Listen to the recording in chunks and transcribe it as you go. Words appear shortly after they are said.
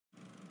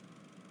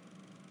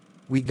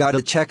We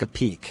gotta check a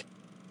peek.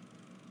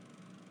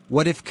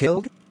 What if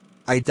killed?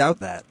 I doubt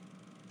that.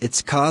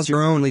 It's 'cause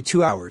you're only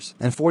 2 hours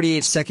and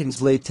 48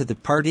 seconds late to the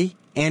party,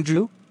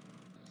 Andrew.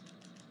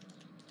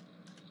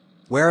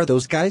 Where are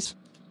those guys?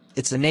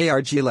 It's an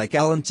ARG like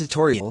Alan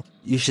tutorial,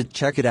 you should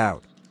check it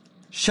out.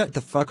 Shut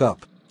the fuck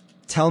up.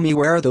 Tell me,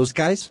 where are those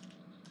guys?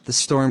 The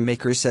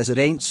Stormmaker says it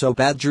ain't so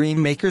bad.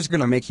 Dreammaker's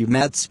gonna make you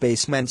mad.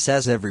 Spaceman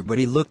says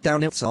everybody look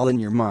down, it's all in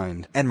your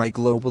mind. And my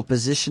global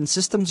position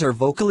systems are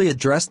vocally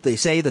addressed. They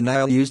say the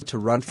Nile used to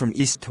run from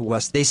east to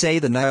west. They say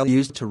the Nile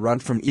used to run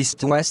from east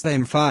to west.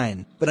 I'm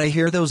fine, but I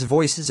hear those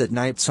voices at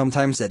night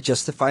sometimes that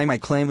justify my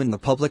claim in the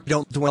public.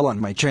 Don't dwell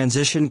on my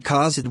transition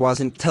 'cause it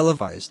wasn't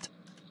televised.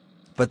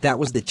 But that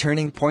was the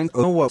turning point.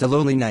 Oh, what a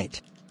lonely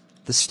night.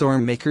 The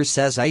Stormmaker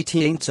says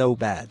IT ain't so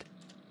bad.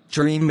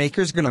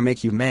 Dreammaker's gonna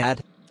make you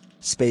mad.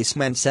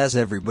 Spaceman says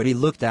everybody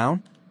look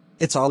down.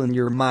 It's all in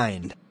your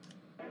mind.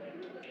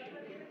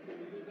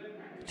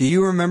 Do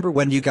you remember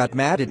when you got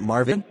mad at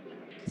Marvin?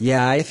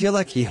 Yeah, I feel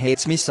like he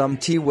hates me some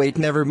tea. Wait,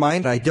 never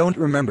mind, I don't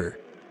remember.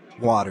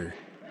 Water.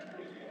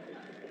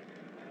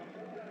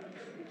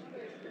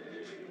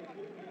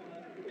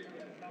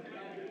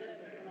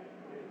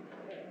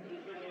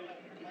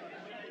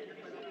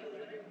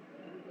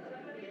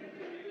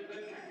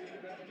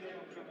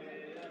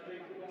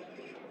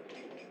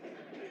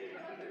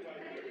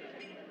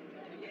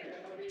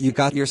 You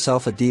got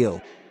yourself a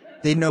deal.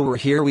 They know we're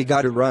here, we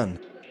gotta run.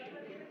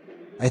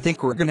 I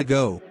think we're gonna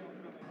go.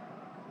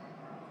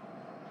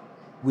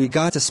 We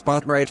got a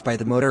spot right by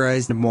the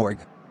motorized morgue.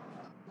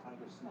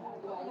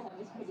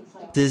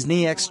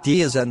 Disney XD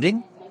is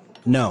ending?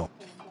 No.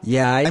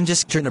 Yeah, I'm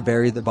just trying to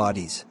bury the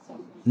bodies.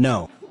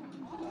 No.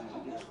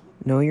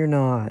 No, you're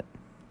not.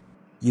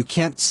 You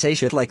can't say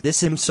shit like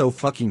this, I'm so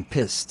fucking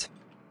pissed.